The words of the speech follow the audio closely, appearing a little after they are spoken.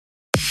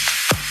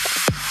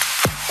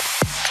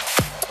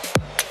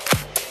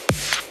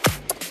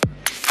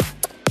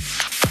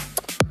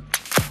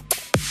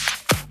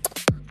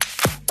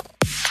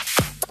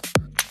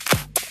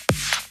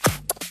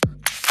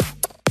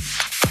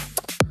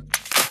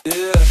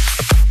Yeah.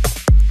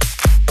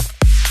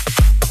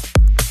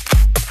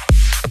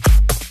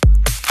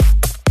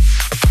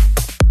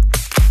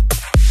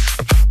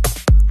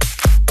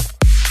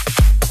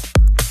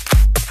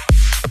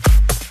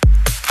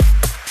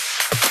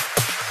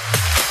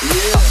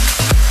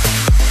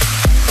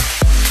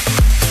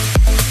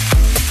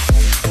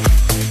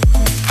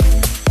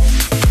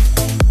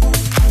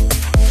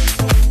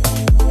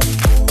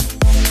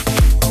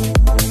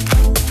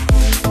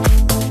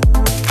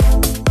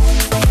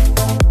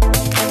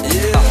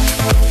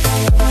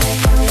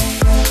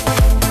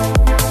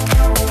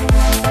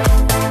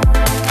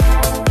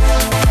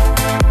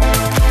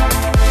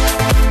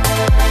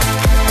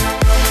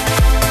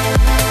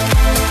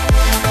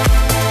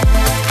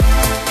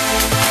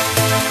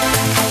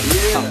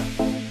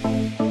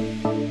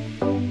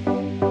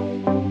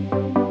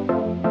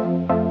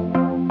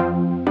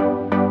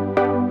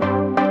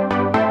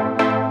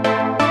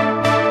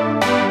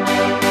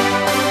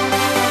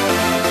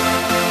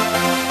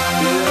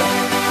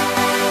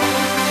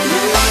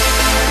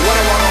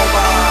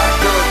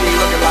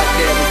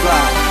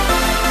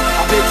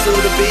 To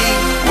the beat,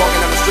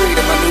 walking down the street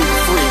in my new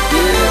freak,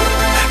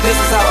 yeah. This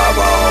is how I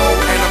roll,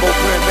 animal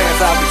print pants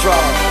out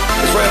control.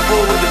 It's Red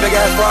Bull with the big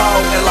ass bra,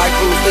 and like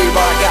Bruce Lee,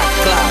 I got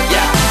the clout,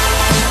 yeah.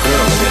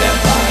 Girl, look at that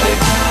body.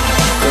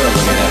 Girl,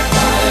 look at that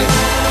body.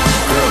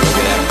 Girl,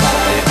 look at that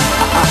body.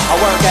 I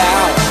work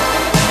out.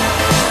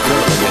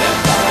 Girl, look at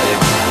that body.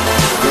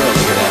 Girl,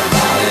 look at that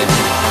body.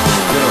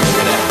 Girl,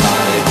 look at that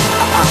body.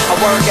 I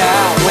work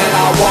out when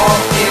I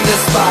walk in the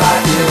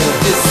spot,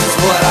 yeah. This is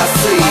what I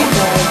see.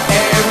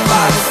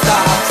 Everybody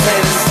stops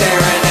and is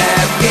staring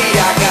at me.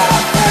 I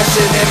got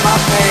passion in my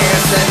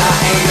pants and I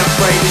ain't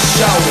afraid to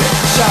show it,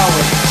 show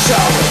it,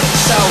 show it,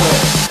 show it.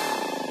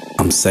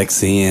 I'm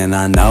sexy and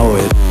I know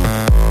it.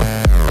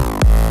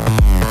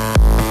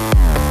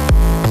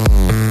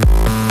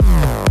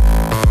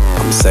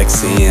 I'm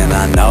sexy and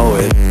I know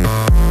it.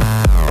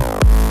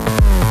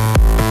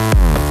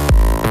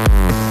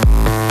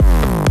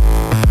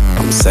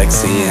 I'm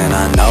sexy and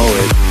I know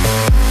it.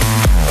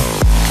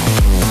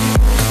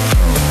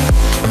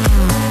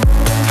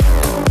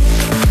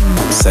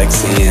 I'm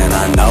sexy and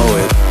I know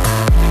it.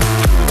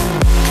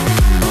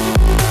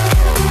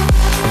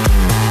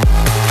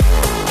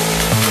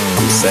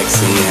 I'm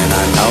sexy and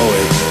I know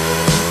it.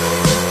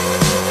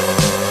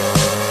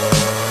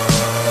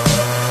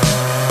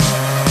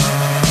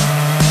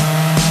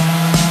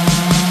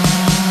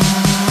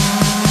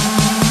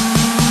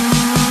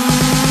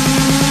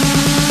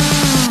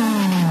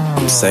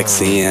 I'm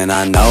sexy and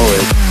I know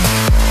it.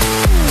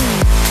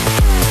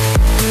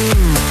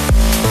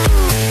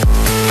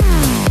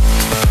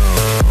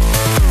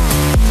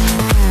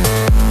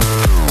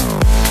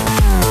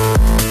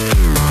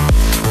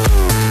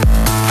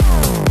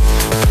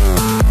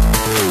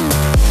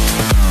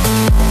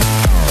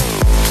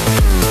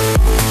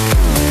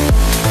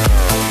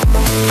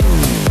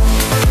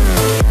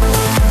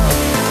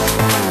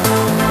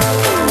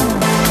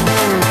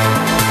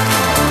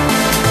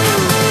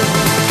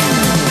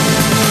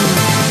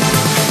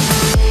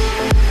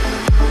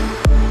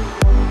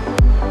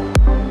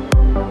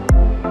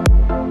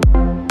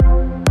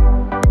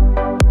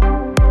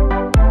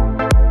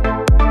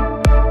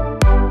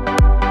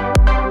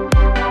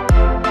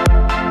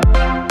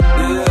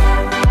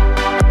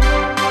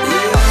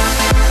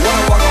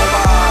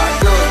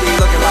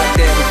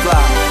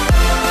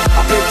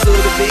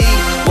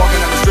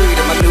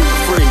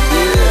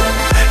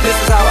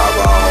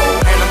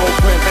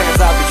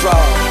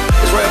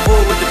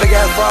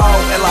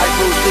 And like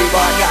Bruce Lee,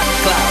 I got the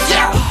clout,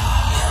 yeah.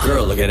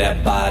 Girl, look at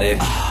that body.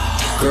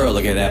 Girl,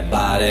 look at that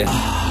body.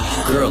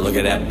 Girl, look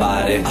at that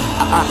body.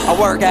 I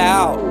work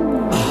out.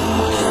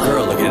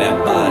 Girl, look at that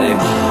body.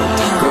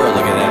 Girl,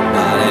 look at that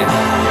body.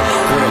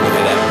 Girl, look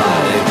at that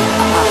body.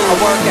 I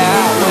work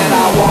out when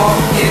I walk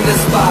in the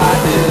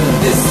spot.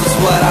 This is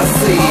what I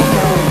see.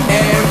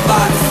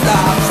 Everybody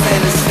stops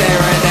and is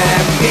staring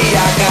at me.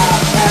 I got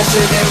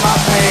passion in my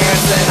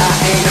pants and I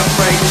ain't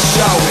afraid to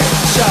show it,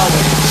 show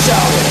it,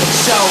 show it,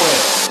 show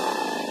it.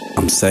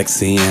 I'm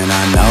sexy and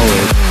I know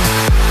it.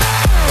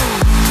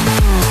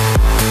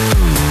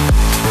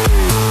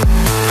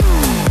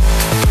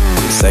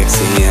 I'm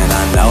sexy and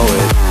I know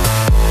it.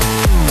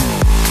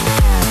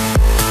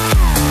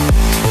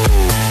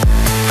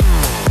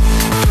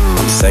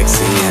 I'm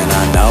sexy and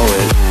I know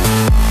it.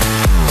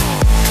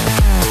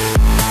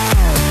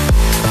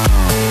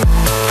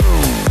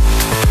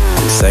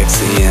 I'm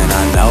sexy and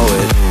I know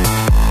it.